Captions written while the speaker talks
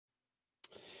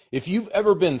If you've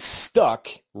ever been stuck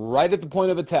right at the point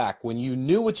of attack when you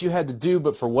knew what you had to do,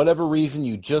 but for whatever reason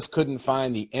you just couldn't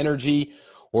find the energy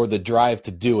or the drive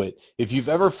to do it. If you've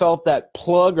ever felt that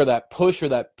plug or that push or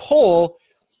that pull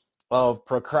of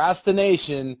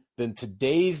procrastination, then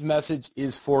today's message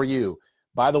is for you.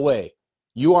 By the way,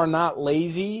 you are not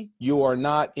lazy. You are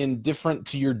not indifferent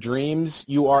to your dreams.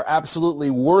 You are absolutely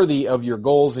worthy of your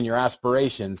goals and your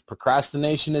aspirations.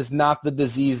 Procrastination is not the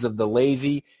disease of the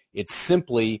lazy. It's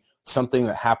simply something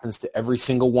that happens to every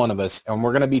single one of us. And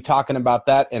we're going to be talking about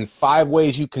that and 5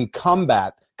 ways you can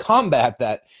combat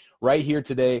that right here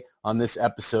today on this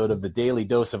episode of the Daily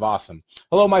Dose of Awesome.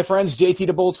 Hello, my friends. JT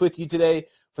DeBolt's with you today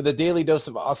for the Daily Dose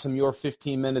of Awesome, your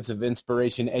 15 minutes of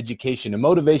inspiration, education, and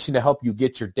motivation to help you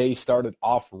get your day started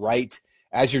off right.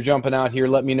 As you're jumping out here,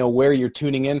 let me know where you're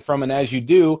tuning in from. And as you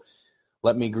do,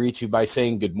 let me greet you by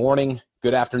saying good morning,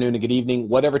 good afternoon, and good evening,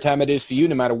 whatever time it is for you,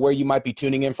 no matter where you might be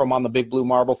tuning in from on the Big Blue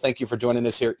Marble. Thank you for joining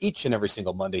us here each and every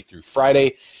single Monday through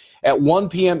Friday at 1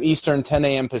 p.m. Eastern, 10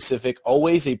 a.m. Pacific.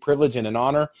 Always a privilege and an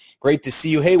honor. Great to see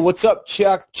you. Hey, what's up,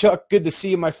 Chuck? Chuck, good to see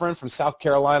you, my friend from South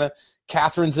Carolina.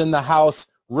 Catherine's in the house.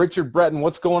 Richard Breton,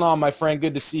 what's going on, my friend?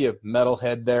 Good to see you.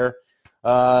 Metalhead there.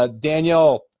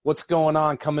 Danielle, what's going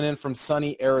on? Coming in from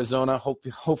sunny Arizona.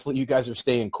 Hopefully you guys are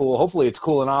staying cool. Hopefully it's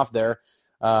cooling off there.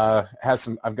 I've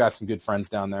got some good friends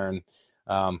down there,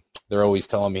 and they're always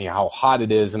telling me how hot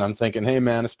it is, and I'm thinking, hey,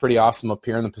 man, it's pretty awesome up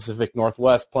here in the Pacific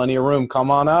Northwest. Plenty of room. Come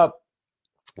on up.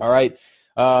 All right.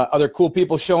 Other cool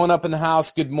people showing up in the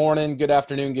house. Good morning, good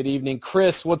afternoon, good evening.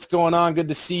 Chris, what's going on? Good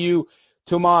to see you.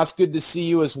 Tomas, good to see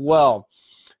you as well.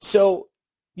 So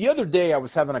the other day I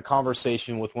was having a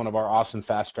conversation with one of our awesome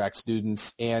Fast Track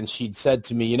students, and she'd said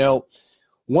to me,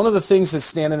 one of the things that's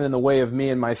standing in the way of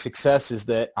me and my success is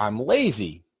that I'm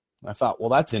lazy. I thought, well,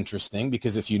 that's interesting,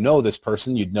 because if you know this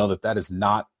person, you'd know that is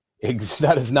not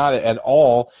at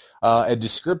all a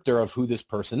descriptor of who this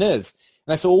person is.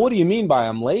 And I said, well, what do you mean by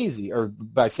I'm lazy, or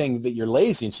by saying that you're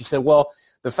lazy? And she said, well,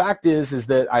 the fact is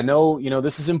that I know,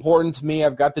 this is important to me.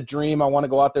 I've got the dream. I want to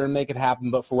go out there and make it happen.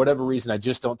 But for whatever reason, I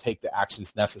just don't take the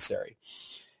actions necessary.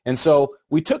 And so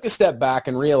we took a step back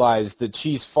and realized that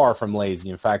she's far from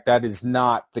lazy. In fact, that is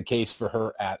not the case for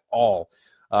her at all.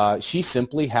 She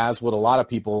simply has what a lot of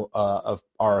people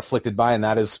are afflicted by, and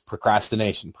that is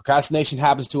procrastination. Procrastination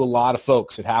happens to a lot of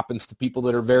folks. It happens to people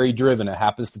that are very driven. It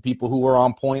happens to people who are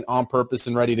on point, on purpose,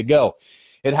 and ready to go.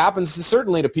 It happens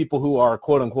certainly to people who are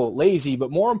quote-unquote lazy, but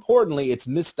more importantly, it's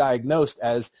misdiagnosed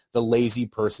as the lazy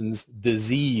person's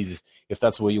disease, if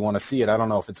that's the way you want to see it. I don't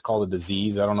know if it's called a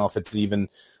disease. I don't know if it's even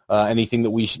anything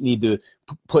that we need to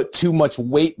put too much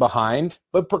weight behind,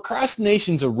 but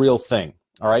procrastination's a real thing,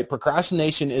 all right?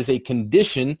 Procrastination is a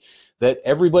condition that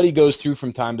everybody goes through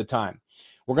from time to time.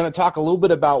 We're going to talk a little bit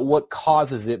about what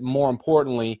causes it, more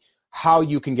importantly, how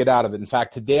you can get out of it. In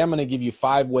fact, today I'm going to give you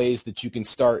 5 ways that you can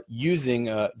start using,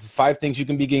 5 things you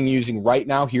can begin using right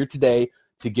now, here today,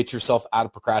 to get yourself out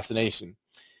of procrastination.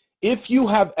 If you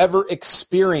have ever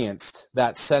experienced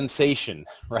that sensation,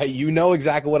 right, you know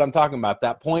exactly what I'm talking about,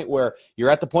 that point where you're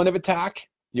at the point of attack,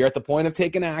 you're at the point of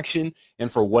taking action, and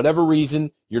for whatever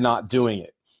reason, you're not doing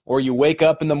it. Or you wake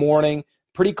up in the morning,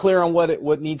 pretty clear on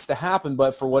what needs to happen,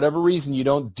 but for whatever reason, you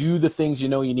don't do the things you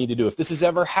know you need to do. If this has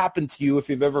ever happened to you, if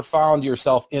you've ever found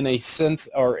yourself in a sense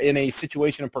or in a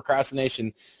situation of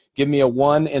procrastination, give me a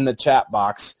 1 in the chat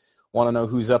box. Want to know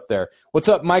who's up there. What's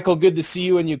up, Michael? Good to see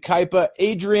you in Yucaipa.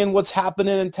 Adrian, what's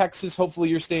happening in Texas? Hopefully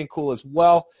you're staying cool as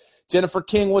well. Jennifer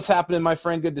King, what's happening, my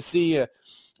friend? Good to see you.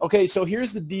 Okay, so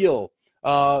here's the deal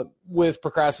with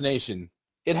procrastination.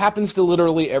 It happens to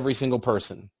literally every single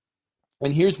person.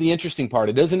 And here's the interesting part.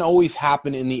 It doesn't always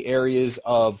happen in the areas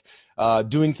of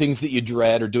doing things that you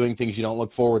dread or doing things you don't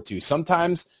look forward to.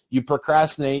 Sometimes you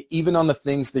procrastinate even on the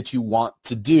things that you want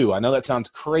to do. I know that sounds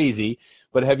crazy,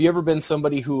 but have you ever been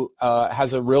somebody who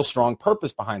has a real strong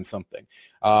purpose behind something?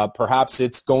 Perhaps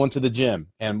it's going to the gym,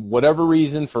 and whatever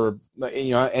reason, for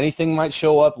anything might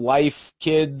show up, life,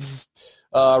 kids,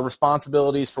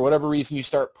 responsibilities, for whatever reason, you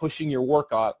start pushing your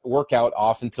workout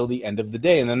off until the end of the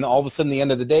day. And then all of a sudden the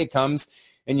end of the day comes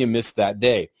and you miss that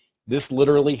day. This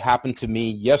literally happened to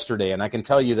me yesterday. And I can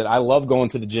tell you that I love going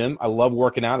to the gym. I love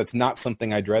working out. It's not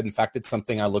something I dread. In fact, it's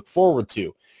something I look forward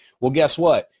to. Well, guess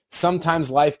what? Sometimes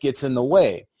life gets in the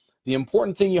way. The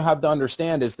important thing you have to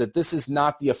understand is that this is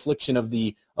not the affliction of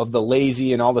the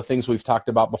lazy and all the things we've talked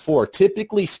about before.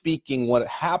 Typically speaking, what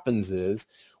happens is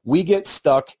we get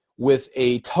stuck with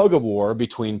a tug of war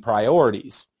between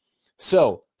priorities.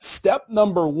 So step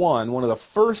number 1, one of the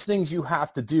first things you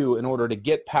have to do in order to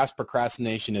get past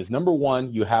procrastination is, number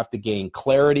 1, you have to gain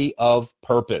clarity of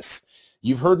purpose.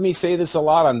 You've heard me say this a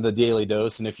lot on the Daily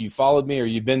Dose, and if you followed me or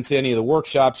you've been to any of the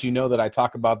workshops, you know that I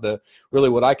talk about really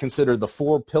what I consider the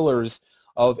 4 pillars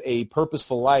of a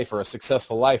purposeful life or a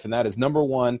successful life, and that is number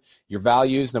 1, your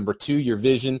values, number 2, your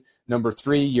vision, number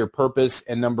 3, your purpose,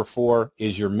 and number 4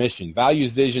 is your mission.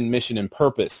 Values, vision, mission, and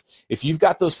purpose. If you've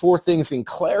got those 4 things in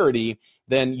clarity,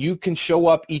 then you can show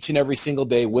up each and every single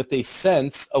day with a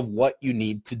sense of what you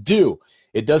need to do.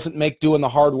 It doesn't make doing the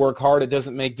hard work hard. It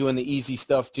doesn't make doing the easy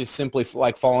stuff just simply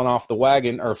like falling off the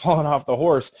wagon or falling off the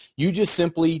horse. You just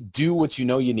simply do what you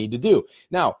know you need to do.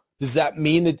 Now, does that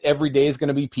mean that every day is going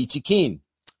to be peachy keen?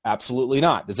 Absolutely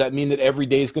not. Does that mean that every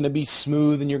day is going to be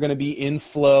smooth and you're going to be in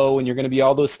flow and you're going to be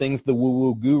all those things the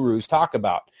woo-woo gurus talk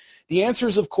about? The answer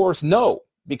is, of course, no,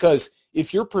 because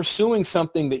if you're pursuing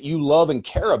something that you love and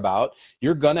care about,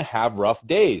 you're going to have rough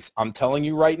days. I'm telling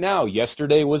you right now,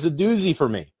 yesterday was a doozy for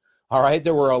me. All right,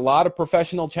 there were a lot of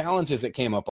professional challenges that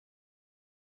came up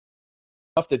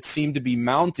that seemed to be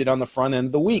mounted on the front end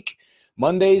of the week.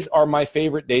 Mondays are my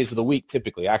favorite days of the week,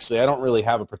 typically. Actually, I don't really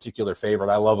have a particular favorite.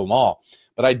 I love them all.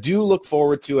 But I do look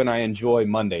forward to and I enjoy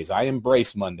Mondays. I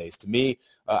embrace Mondays. To me,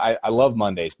 I love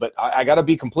Mondays. But I got to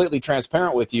be completely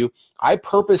transparent with you. I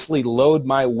purposely load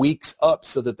my weeks up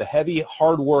so that the heavy,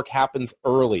 hard work happens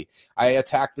early. I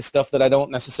attack the stuff that I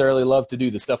don't necessarily love to do,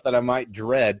 the stuff that I might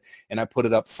dread, and I put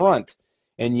it up front.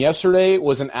 And yesterday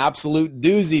was an absolute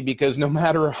doozy because no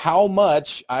matter how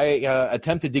much I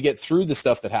attempted to get through the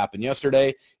stuff that happened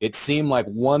yesterday, it seemed like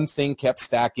one thing kept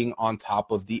stacking on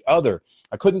top of the other.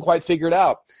 I couldn't quite figure it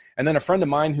out. And then a friend of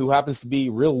mine who happens to be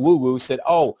real woo-woo said,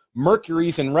 oh,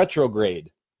 Mercury's in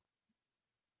retrograde.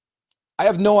 I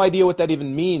have no idea what that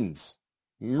even means.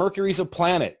 Mercury's a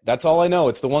planet. That's all I know.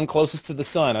 It's the one closest to the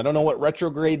sun. I don't know what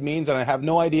retrograde means, and I have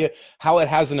no idea how it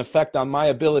has an effect on my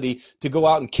ability to go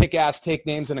out and kick ass, take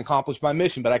names, and accomplish my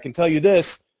mission. But I can tell you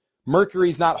this,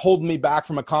 Mercury's not holding me back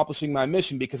from accomplishing my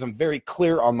mission because I'm very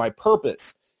clear on my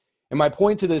purpose. And my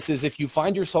point to this is if you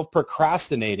find yourself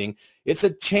procrastinating, it's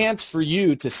a chance for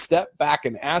you to step back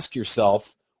and ask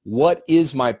yourself, what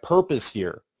is my purpose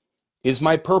here? Is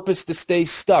my purpose to stay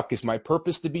stuck? Is my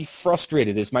purpose to be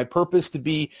frustrated? Is my purpose to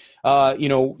be,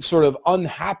 sort of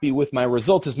unhappy with my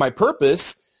results? Is my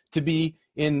purpose to be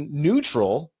in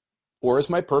neutral, or is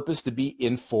my purpose to be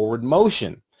in forward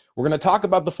motion? We're going to talk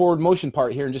about the forward motion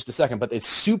part here in just a second, but it's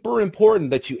super important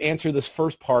that you answer this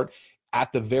first part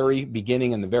at the very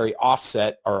beginning and the very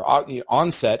onset of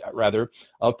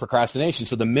procrastination.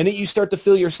 So the minute you start to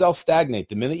feel yourself stagnate,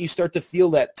 the minute you start to feel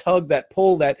that tug, that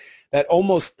pull, that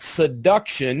almost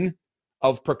seduction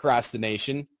of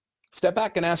procrastination, step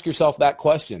back and ask yourself that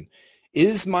question.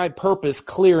 Is my purpose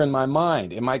clear in my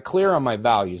mind? Am I clear on my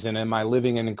values and am I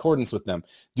living in accordance with them?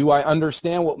 Do I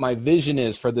understand what my vision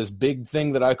is for this big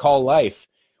thing that I call life?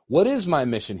 What is my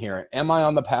mission here? Am I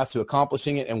on the path to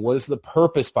accomplishing it? And what is the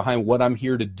purpose behind what I'm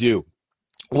here to do?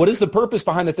 What is the purpose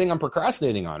behind the thing I'm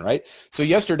procrastinating on, right? So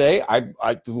yesterday, I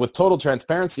with total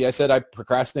transparency, I said I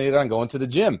procrastinated on going to the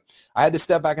gym. I had to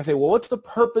step back and say, well, what's the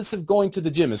purpose of going to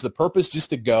the gym? Is the purpose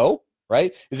just to go,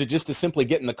 right? Is it just to simply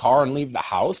get in the car and leave the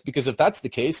house? Because if that's the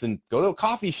case, then go to a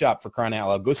coffee shop for crying out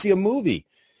loud. Go see a movie.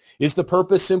 Is the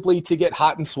purpose simply to get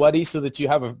hot and sweaty so that you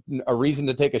have a reason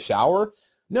to take a shower?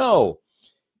 No.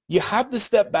 You have to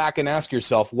step back and ask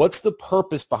yourself, what's the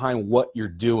purpose behind what you're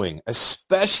doing,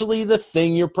 especially the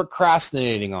thing you're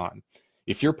procrastinating on?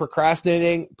 If you're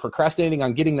procrastinating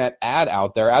on getting that ad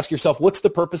out there, ask yourself, what's the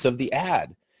purpose of the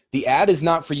ad? The ad is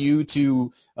not for you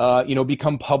to,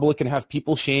 become public and have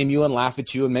people shame you and laugh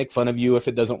at you and make fun of you if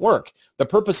it doesn't work. The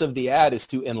purpose of the ad is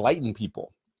to enlighten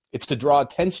people. It's to draw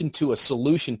attention to a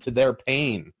solution to their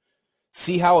pain.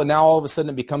 See how now all of a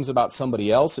sudden it becomes about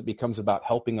somebody else. It becomes about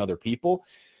helping other people.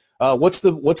 What's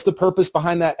the purpose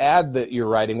behind that ad that you're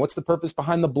writing? What's the purpose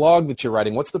behind the blog that you're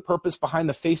writing? What's the purpose behind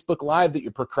the Facebook Live that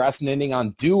you're procrastinating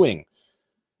on doing?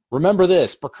 Remember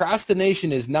this,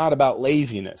 procrastination is not about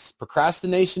laziness.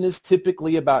 Procrastination is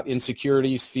typically about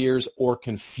insecurities, fears, or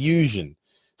confusion.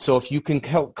 So if you can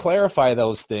clarify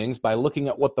those things by looking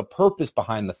at what the purpose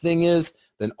behind the thing is,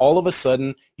 then all of a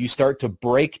sudden you start to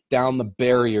break down the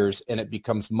barriers and it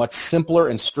becomes much simpler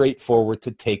and straightforward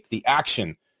to take the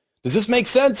action. Does this make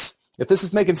sense? If this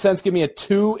is making sense, give me a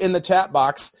 2 in the chat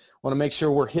box. I want to make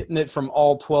sure we're hitting it from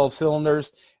all 12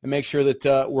 cylinders and make sure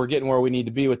that we're getting where we need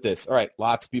to be with this. All right,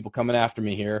 lots of people coming after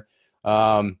me here.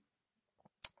 Let's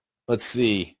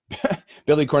see.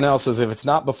 Billy Cornell says, if it's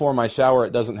not before my shower,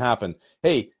 it doesn't happen.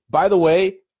 Hey, by the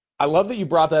way, I love that you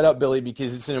brought that up, Billy,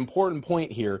 because it's an important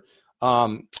point here.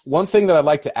 One thing that I'd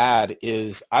like to add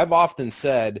is I've often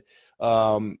said,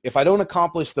 if I don't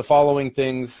accomplish the following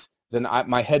things, then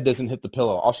my head doesn't hit the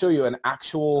pillow. I'll show you an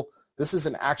actual This is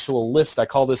an actual list. I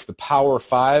call this the Power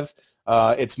 5.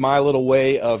 It's my little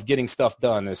way of getting stuff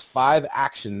done. There's 5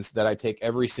 actions that I take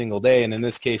every single day. And in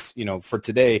this case, for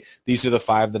today, these are the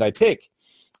 5 that I take.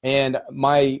 And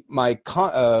my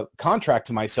contract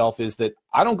to myself is that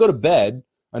I don't go to bed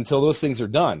until those things are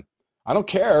done. I don't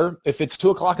care if it's 2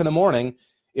 o'clock in the morning.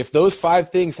 If those 5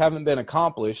 things haven't been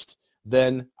accomplished,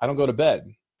 then I don't go to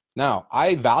bed. Now,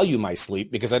 I value my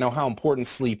sleep because I know how important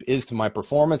sleep is to my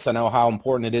performance. I know how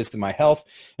important it is to my health.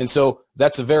 And so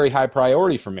that's a very high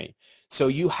priority for me. So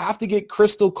you have to get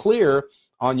crystal clear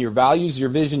on your values, your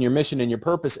vision, your mission, and your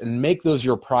purpose, and make those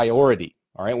your priority.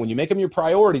 All right. When you make them your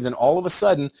priority, then all of a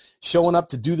sudden showing up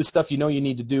to do the stuff you know you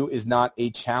need to do is not a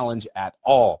challenge at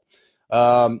all.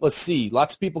 Let's see.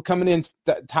 Lots of people coming in,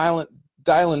 dialing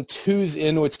 2s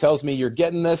in, which tells me you're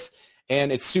getting this,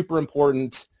 and it's super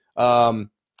important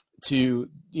to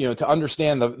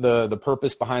understand the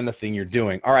purpose behind the thing you're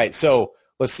doing. All right. So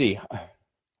let's see.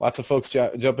 Lots of folks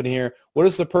jumping in here. What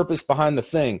is the purpose behind the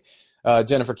thing?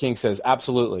 Jennifer King says,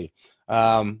 absolutely.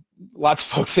 Lots of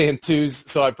folks saying 2s,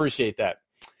 so I appreciate that.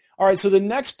 All right, so the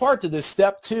next part to this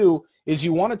step 2 is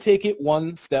you want to take it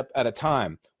one step at a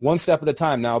time. One step at a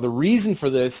time. Now, the reason for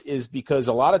this is because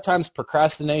a lot of times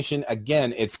procrastination,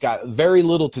 again, it's got very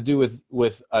little to do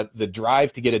with the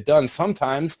drive to get it done.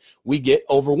 Sometimes we get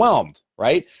overwhelmed,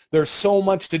 right? There's so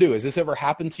much to do. Has this ever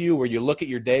happened to you where you look at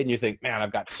your day and you think, man,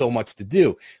 I've got so much to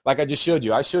do? Like I just showed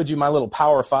you. I showed you my little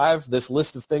Power 5, this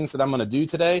list of things that I'm going to do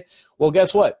today. Well,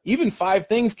 guess what? Even 5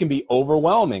 things can be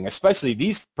overwhelming, especially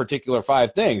these particular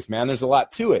 5 things, man. There's a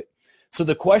lot to it. So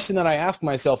the question that I ask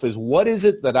myself is, what is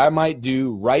it that I might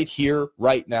do right here,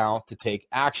 right now to take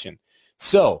action?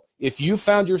 So if you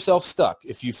found yourself stuck,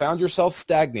 if you found yourself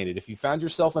stagnated, if you found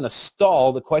yourself in a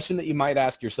stall, the question that you might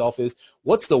ask yourself is,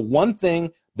 what's the one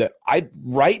thing that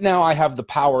right now I have the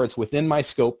power, it's within my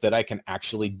scope, that I can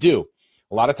actually do?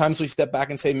 A lot of times we step back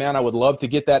and say, man, I would love to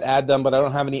get that ad done, but I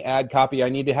don't have any ad copy. I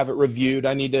need to have it reviewed.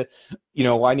 I need to,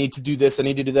 I need to do this. I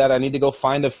need to do that. I need to go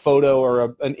find a photo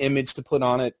or an image to put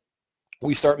on it.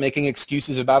 We start making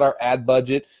excuses about our ad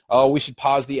budget. Oh, we should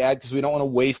pause the ad because we don't want to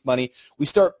waste money. We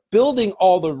start building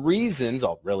all the reasons,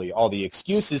 all the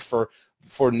excuses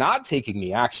for not taking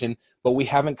the action, but we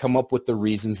haven't come up with the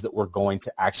reasons that we're going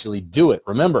to actually do it.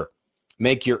 Remember,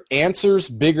 make your answers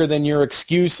bigger than your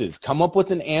excuses. Come up with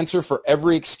an answer for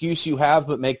every excuse you have,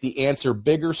 but make the answer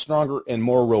bigger, stronger, and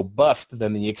more robust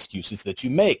than the excuses that you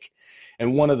make.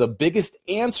 And one of the biggest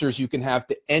answers you can have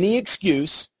to any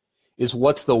excuse is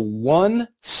what's the one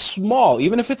small,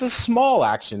 even if it's a small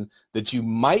action, that you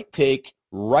might take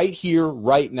right here,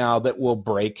 right now, that will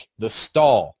break the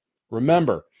stall.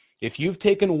 Remember, if you've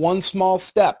taken one small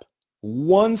step,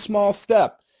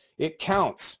 it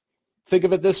counts. Think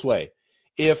of it this way.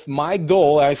 If my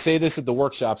goal, I say this at the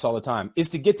workshops all the time, is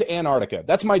to get to Antarctica,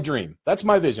 that's my dream. That's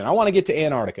my vision. I want to get to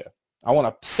Antarctica. I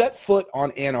want to set foot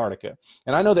on Antarctica.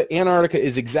 And I know that Antarctica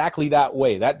is exactly that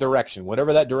way, that direction,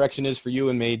 whatever that direction is for you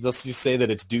and me. Let's just say that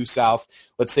it's due south.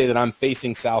 Let's say that I'm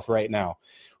facing south right now.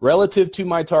 Relative to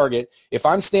my target, if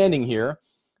I'm standing here,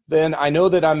 then I know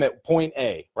that I'm at point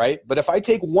A, right? But if I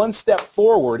take one step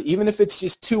forward, even if it's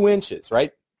just 2 inches,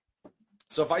 right?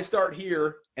 So if I start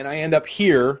here and I end up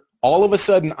here, all of a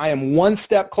sudden I am one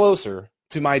step closer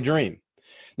to my dream.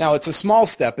 Now, it's a small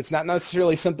step. It's not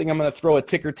necessarily something I'm going to throw a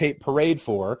ticker tape parade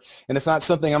for, and it's not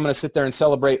something I'm going to sit there and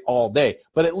celebrate all day.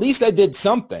 But at least I did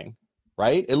something,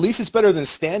 right? At least it's better than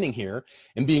standing here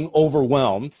and being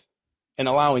overwhelmed and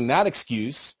allowing that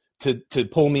excuse to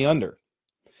pull me under.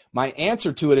 My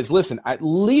answer to it is, listen, at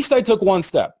least I took one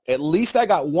step. At least I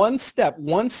got one step,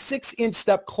 1 6-inch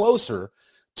step closer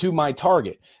to my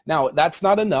target. Now, that's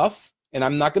not enough. And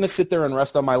I'm not going to sit there and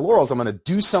rest on my laurels. I'm going to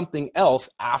do something else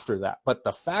after that. But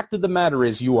the fact of the matter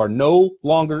is you are no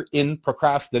longer in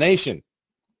procrastination.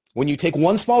 When you take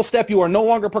one small step, you are no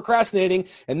longer procrastinating,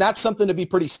 and that's something to be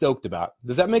pretty stoked about.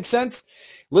 Does that make sense?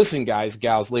 Listen, guys,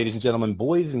 gals, ladies and gentlemen,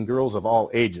 boys and girls of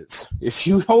all ages, if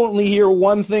you only hear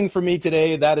one thing from me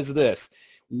today, that is this.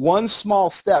 One small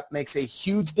step makes a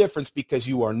huge difference because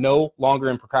you are no longer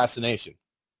in procrastination.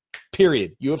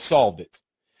 Period. You have solved it.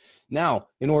 Now,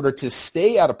 in order to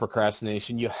stay out of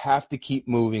procrastination, you have to keep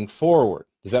moving forward.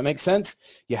 Does that make sense?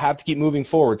 You have to keep moving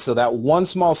forward. So that one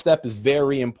small step is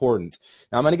very important.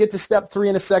 Now, I'm going to get to step 3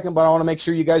 in a second, but I want to make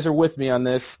sure you guys are with me on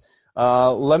this.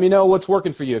 Let me know what's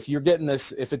working for you. If you're getting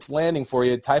this, if it's landing for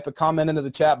you, type a comment into the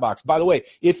chat box. By the way,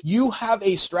 if you have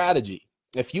a strategy,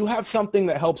 If you have something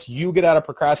that helps you get out of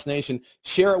procrastination,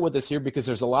 share it with us here, because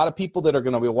there's a lot of people that are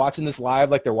going to be watching this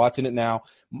live like they're watching it now,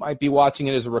 might be watching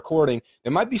it as a recording. They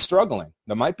might be struggling.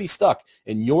 They might be stuck.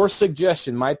 And your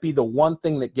suggestion might be the one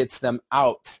thing that gets them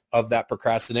out of that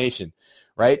procrastination,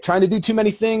 right? Trying to do too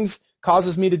many things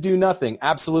causes me to do nothing.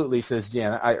 Absolutely, says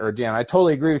Jan. I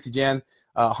totally agree with you, Jan.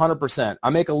 100%. I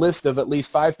make a list of at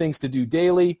least 5 things to do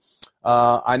daily.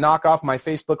 I knocked off my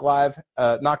Facebook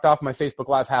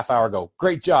Live half hour ago.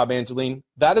 Great job, Angeline.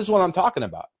 That is what I'm talking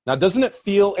about. Now, doesn't it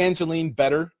feel, Angeline,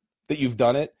 better that you've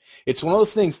done it? It's one of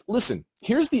those things. Listen,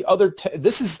 here's the other.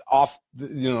 This is off,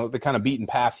 the kind of beaten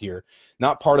path here.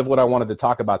 Not part of what I wanted to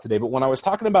talk about today. But when I was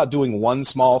talking about doing one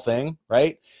small thing,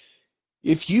 right?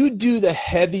 If you do the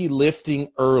heavy lifting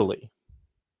early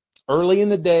in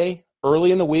the day,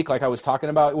 early in the week, like I was talking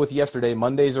about with yesterday,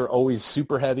 Mondays are always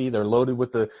super heavy. They're loaded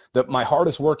with my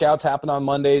hardest workouts happen on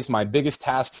Mondays. My biggest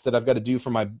tasks that I've got to do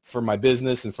for my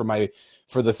business and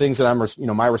for the things that I'm,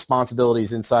 my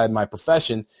responsibilities inside my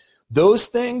profession. Those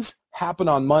things happen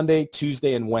on Monday,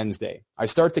 Tuesday, and Wednesday. I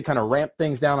start to kind of ramp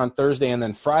things down on Thursday, and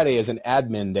then Friday is an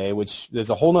admin day, which is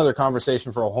a whole nother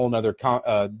conversation for a whole nother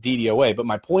DDOA. But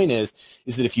my point is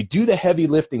that if you do the heavy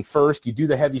lifting first, you do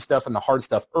the heavy stuff and the hard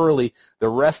stuff early, the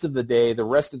rest of the day, the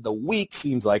rest of the week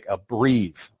seems like a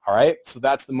breeze. All right? So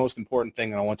that's the most important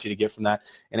thing that I want you to get from that.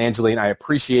 And Angeline, I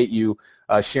appreciate you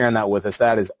sharing that with us.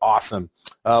 That is awesome.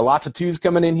 Lots of twos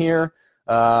coming in here.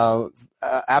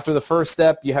 After the first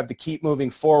step, you have to keep moving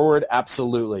forward.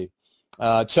 Absolutely.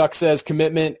 Chuck says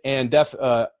commitment and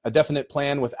a definite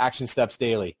plan with action steps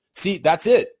daily. See, that's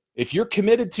it. If you're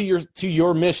committed to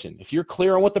your mission, if you're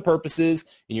clear on what the purpose is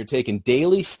and you're taking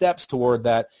daily steps toward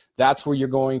that, that's where you're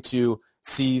going to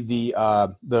see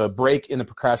the break in the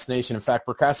procrastination. In fact,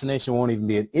 procrastination won't even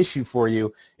be an issue for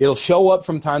you. It'll show up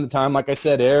from time to time. Like I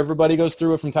said, everybody goes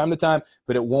through it from time to time,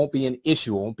 but it won't be an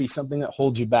issue. It won't be something that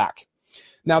holds you back.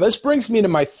 Now, this brings me to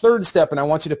my third step, and I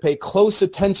want you to pay close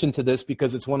attention to this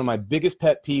because it's one of my biggest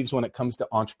pet peeves when it comes to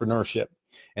entrepreneurship,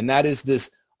 and that is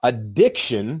this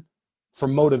addiction for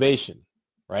motivation,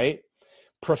 right?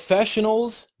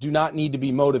 Professionals do not need to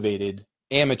be motivated.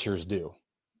 Amateurs do.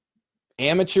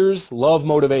 Amateurs love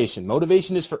motivation.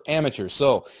 Motivation is for amateurs.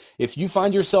 So if you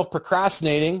find yourself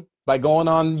procrastinating by going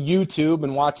on YouTube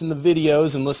and watching the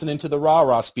videos and listening to the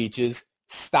rah-rah speeches,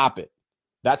 stop it.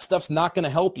 That stuff's not going to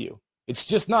help you. It's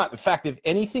just not. In fact, if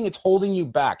anything, it's holding you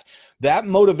back. That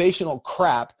motivational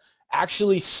crap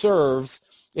actually serves,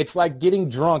 it's like getting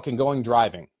drunk and going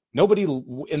driving. Nobody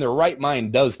in their right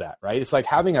mind does that, right? It's like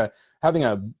having a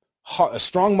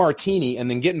strong martini and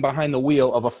then getting behind the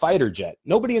wheel of a fighter jet.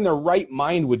 Nobody in their right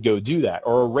mind would go do that,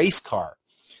 or a race car.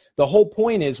 The whole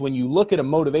point is when you look at a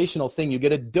motivational thing, you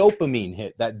get a dopamine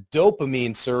hit. That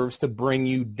dopamine serves to bring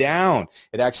you down.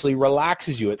 It actually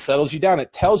relaxes you. It settles you down.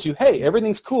 It tells you, hey,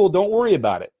 everything's cool. Don't worry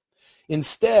about it.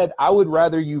 Instead, I would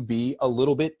rather you be a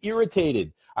little bit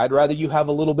irritated. I'd rather you have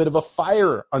a little bit of a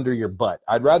fire under your butt.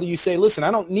 I'd rather you say, listen, I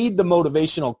don't need the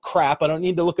motivational crap. I don't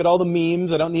need to look at all the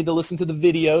memes. I don't need to listen to the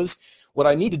videos. What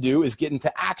I need to do is get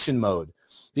into action mode.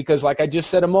 Because like I just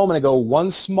said a moment ago, one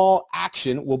small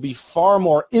action will be far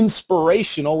more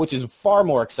inspirational, which is far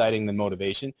more exciting than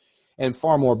motivation and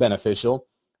far more beneficial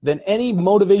than any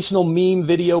motivational meme,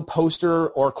 video, poster,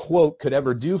 or quote could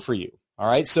ever do for you. All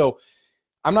right? So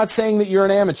I'm not saying that you're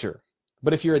an amateur,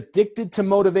 but if you're addicted to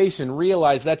motivation,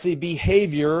 realize that's a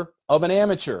behavior of an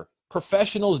amateur.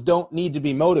 Professionals don't need to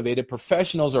be motivated.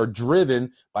 Professionals are driven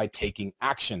by taking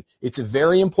action. It's a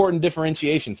very important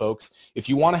differentiation, folks. If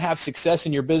you want to have success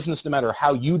in your business, no matter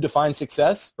how you define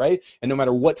success, right? And no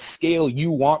matter what scale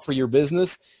you want for your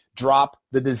business, drop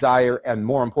the desire and,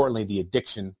 more importantly, the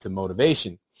addiction to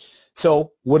motivation.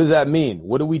 So what does that mean?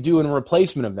 What do we do in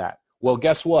replacement of that? Well,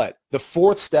 guess what? The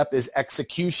fourth step is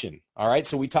execution. All right.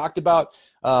 So we talked about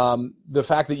the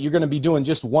fact that you're going to be doing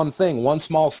just one thing, one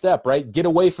small step, right? Get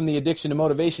away from the addiction to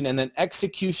motivation and then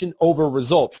execution over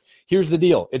results. Here's the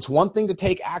deal. It's one thing to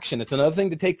take action. It's another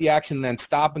thing to take the action and then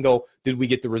stop and go, did we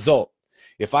get the result?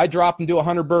 If I drop and do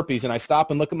 100 burpees and I stop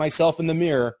and look at myself in the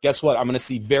mirror, guess what? I'm going to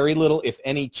see very little, if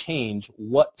any, change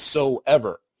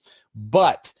whatsoever.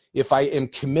 But if I am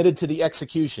committed to the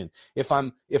execution, if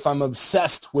I'm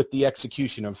obsessed with the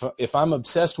execution, if I'm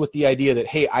obsessed with the idea that,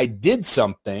 hey, I did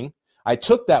something, I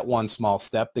took that one small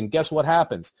step, then guess what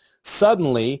happens?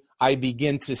 Suddenly, I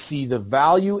begin to see the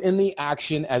value in the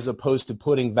action as opposed to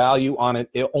putting value on it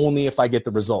only if I get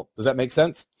the result. Does that make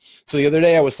sense? So the other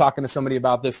day I was talking to somebody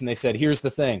about this and they said, here's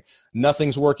the thing,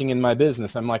 nothing's working in my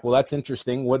business. I'm like, well, that's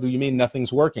interesting. What do you mean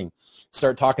nothing's working?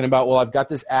 Start talking about, well, I've got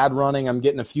this ad running. I'm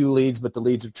getting a few leads, but the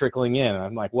leads are trickling in. And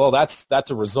I'm like, well, that's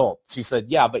a result. She said,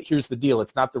 yeah, but here's the deal.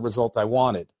 It's not the result I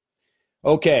wanted.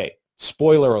 Okay,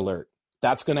 spoiler alert.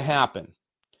 That's going to happen.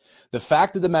 The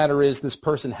fact of the matter is this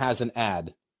person has an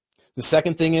ad. The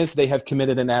second thing is they have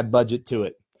committed an ad budget to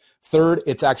it. Third,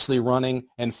 it's actually running.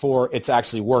 And four, it's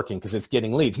actually working because it's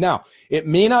getting leads. Now, it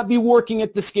may not be working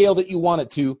at the scale that you want it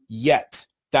to yet.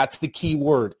 That's the key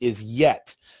word, is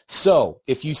yet. So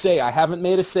if you say, I haven't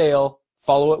made a sale,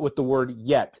 follow it with the word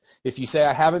yet. If you say,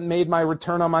 I haven't made my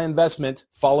return on my investment,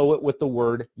 follow it with the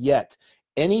word yet.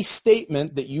 Any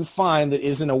statement that you find that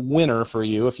isn't a winner for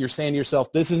you, if you're saying to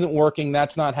yourself, this isn't working,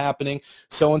 that's not happening,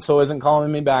 so-and-so isn't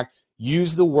calling me back,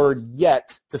 use the word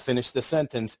yet to finish the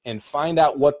sentence and find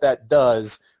out what that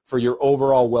does for your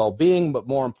overall well-being, but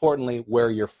more importantly, where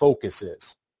your focus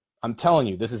is. I'm telling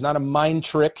you, this is not a mind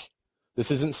trick.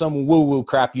 This isn't some woo-woo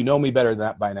crap. You know me better than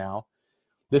that by now.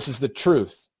 This is the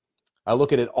truth. I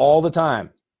look at it all the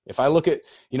time. If I look at,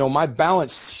 my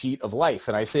balance sheet of life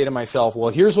and I say to myself, well,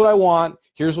 here's what I want,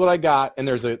 here's what I got, and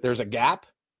there's a gap,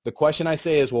 the question I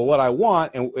say is, well, what I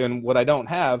want and what I don't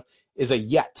have is a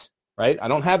yet, right? I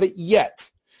don't have it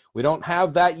yet. We don't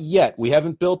have that yet. We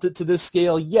haven't built it to this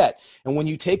scale yet. And when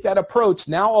you take that approach,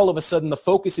 now all of a sudden the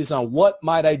focus is on what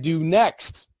might I do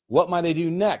next? What might I do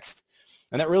next?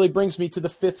 And that really brings me to the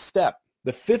fifth step.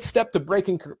 The fifth step to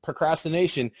breaking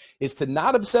procrastination is to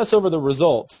not obsess over the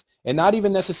results and not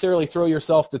even necessarily throw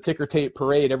yourself the ticker tape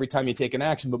parade every time you take an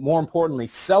action, but more importantly,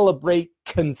 celebrate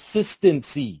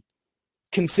consistency.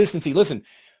 Consistency. Listen,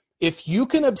 if you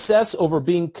can obsess over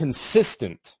being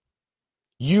consistent,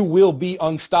 you will be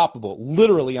unstoppable,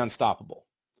 literally unstoppable.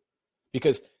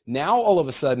 Because now all of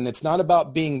a sudden, it's not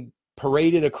about being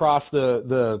paraded across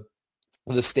the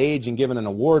stage and given an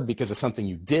award because of something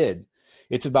you did.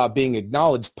 It's about being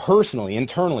acknowledged personally,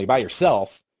 internally, by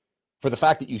yourself for the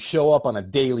fact that you show up on a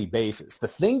daily basis. The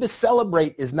thing to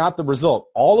celebrate is not the result.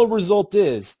 All a result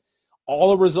is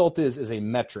a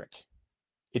metric.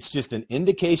 It's just an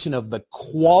indication of the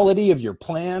quality of your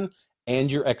plan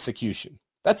and your execution.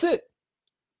 That's it.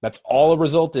 That's all a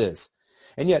result is.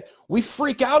 And yet we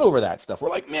freak out over that stuff. We're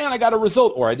like, man, I got a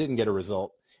result, or I didn't get a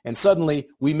result. And suddenly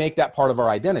we make that part of our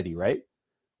identity, right?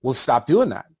 We'll stop doing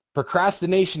that.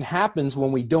 Procrastination happens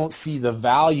when we don't see the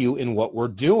value in what we're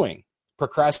doing.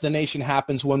 Procrastination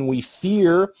happens when we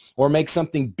fear or make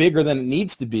something bigger than it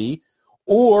needs to be,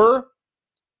 or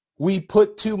we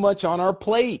put too much on our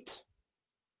plate.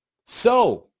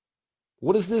 So,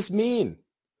 what does this mean?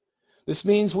 This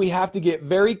means we have to get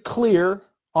very clear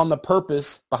on the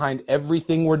purpose behind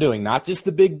everything we're doing, not just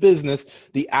the big business,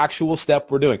 the actual step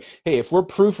we're doing. Hey, if we're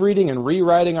proofreading and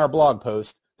rewriting our blog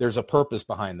post, there's a purpose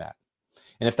behind that.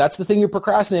 And if that's the thing you're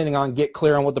procrastinating on, get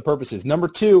clear on what the purpose is. Number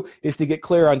 2 is to get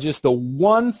clear on just the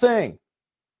one thing,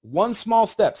 one small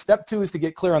step. Step 2 is to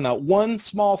get clear on that one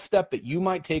small step that you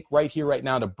might take right here, right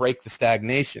now to break the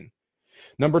stagnation.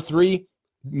 Number 3,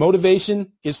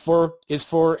 motivation is for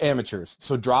amateurs.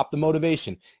 So drop the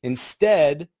motivation.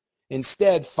 Instead,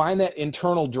 find that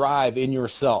internal drive in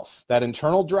yourself. That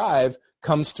internal drive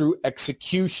comes through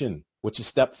execution, which is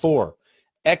step 4.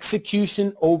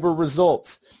 Execution over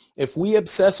results. If we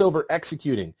obsess over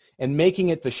executing and making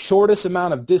it the shortest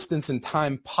amount of distance and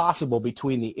time possible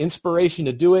between the inspiration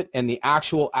to do it and the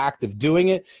actual act of doing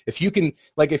it, if you can,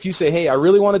 like if you say, hey, I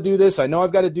really want to do this, I know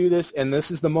I've got to do this, and this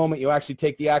is the moment you actually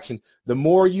take the action, the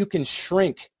more you can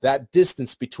shrink that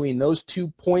distance between those 2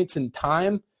 points in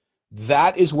time,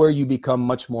 that is where you become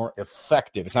much more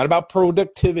effective. It's not about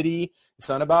productivity. It's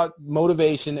not about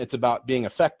motivation. It's about being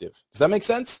effective. Does that make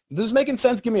sense? If this is making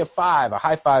sense, give me a 5, a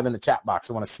high 5 in the chat box.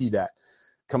 I want to see that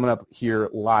coming up here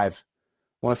live.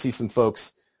 I want to see some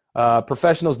folks.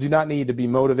 Professionals do not need to be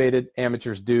motivated.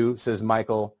 Amateurs do, says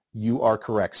Michael. You are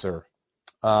correct, sir.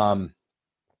 Let's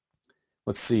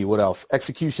see, what else?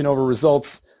 Execution over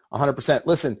results, 100%.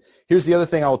 Listen, here's the other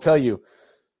thing I will tell you.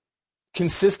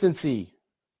 Consistency.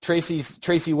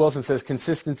 Tracy Wilson says,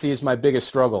 consistency is my biggest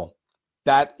struggle.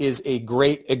 That is a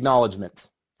great acknowledgement.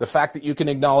 The fact that you can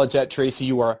acknowledge that, Tracy,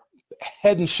 you are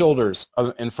head and shoulders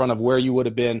in front of where you would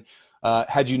have been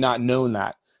had you not known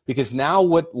that. Because now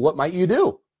what might you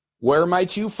do? Where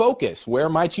might you focus? Where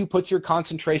might you put your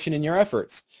concentration and your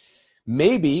efforts?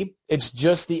 Maybe it's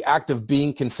just the act of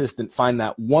being consistent. Find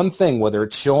that one thing, whether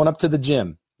it's showing up to the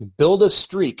gym. Build a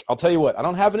streak. I'll tell you what, I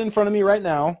don't have it in front of me right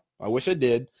now. I wish I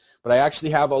did. But I actually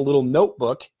have a little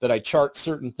notebook that I chart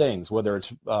certain things, whether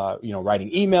it's, writing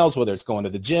emails, whether it's going to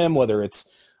the gym, whether it's,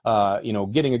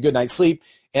 getting a good night's sleep.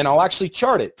 and I'll actually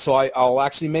chart it. So I'll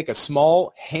actually make a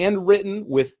small handwritten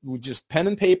with just pen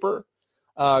and paper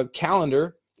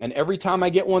calendar, and every time I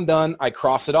get one done, I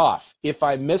cross it off. If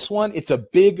I miss one, it's a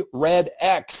big red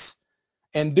X.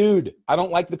 And dude, I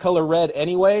don't like the color red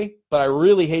anyway, but I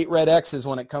really hate red X's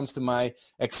when it comes to my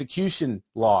execution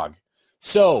log.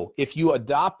 So if you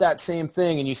adopt that same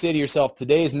thing and you say to yourself,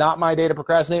 today is not my day to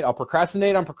procrastinate, I'll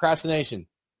procrastinate on procrastination.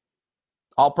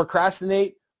 I'll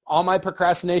procrastinate on my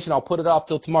procrastination. I'll put it off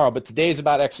till tomorrow, but today is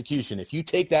about execution. If you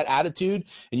take that attitude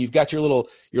and you've got your little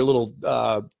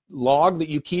log that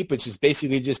you keep, which is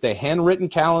basically just a handwritten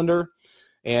calendar,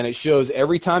 and it shows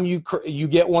every time you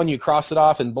get one, you cross it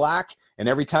off in black, and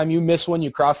every time you miss one, you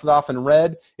cross it off in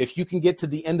red. If you can get to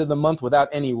the end of the month without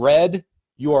any red,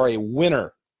 you are a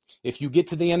winner. If you get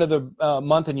to the end of the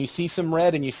month and you see some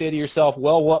red and you say to yourself,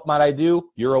 well, what might I do?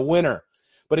 You're a winner.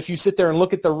 But if you sit there and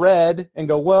look at the red and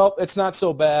go, well, it's not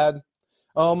so bad.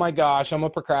 Oh my gosh, I'm a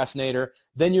procrastinator.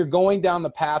 Then you're going down the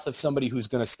path of somebody who's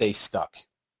going to stay stuck.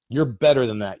 You're better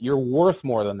than that. You're worth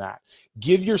more than that.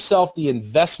 Give yourself the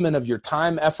investment of your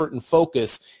time, effort, and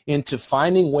focus into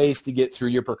finding ways to get through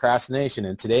your procrastination.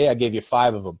 And today I gave you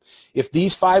 5 of them. If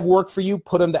these 5 work for you,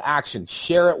 put them to action.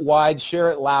 Share it wide,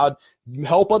 share it loud.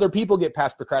 Help other people get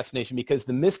past procrastination, because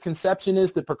the misconception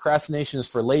is that procrastination is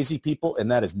for lazy people,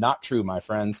 and that is not true, my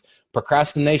friends.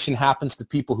 Procrastination happens to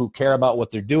people who care about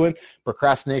what they're doing.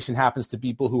 Procrastination happens to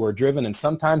people who are driven, and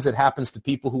sometimes it happens to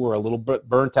people who are a little bit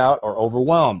burnt out or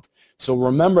overwhelmed. So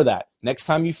remember that. Next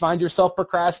time you find yourself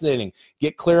procrastinating,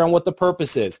 get clear on what the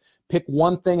purpose is. Pick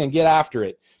one thing and get after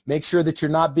it. Make sure that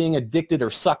you're not being addicted or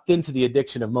sucked into the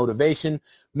addiction of motivation.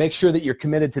 Make sure that you're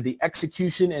committed to the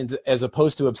execution as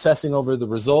opposed to obsessing over the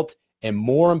result. And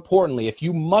more importantly, if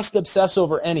you must obsess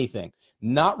over anything,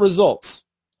 not results,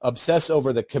 obsess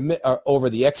over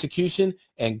the execution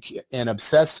and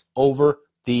obsess over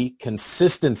the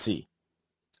consistency.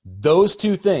 Those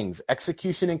 2 things,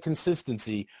 execution and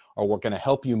consistency, are what going to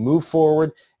help you move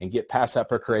forward and get past that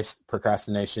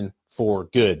procrastination for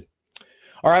good.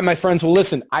 All right, my friends. Well,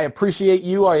 listen, I appreciate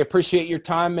you. I appreciate your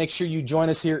time. Make sure you join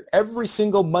us here every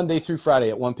single Monday through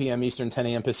Friday at 1 p.m. Eastern, 10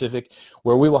 a.m. Pacific,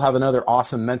 where we will have another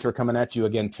awesome mentor coming at you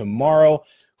again tomorrow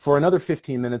for another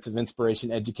 15 minutes of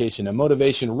inspiration, education, and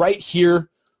motivation right here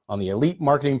on the Elite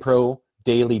Marketing Pro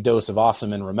Daily Dose of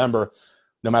Awesome. And remember,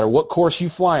 no matter what course you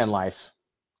fly in life,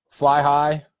 fly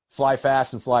high, fly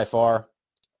fast, and fly far.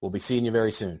 We'll be seeing you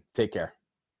very soon. Take care.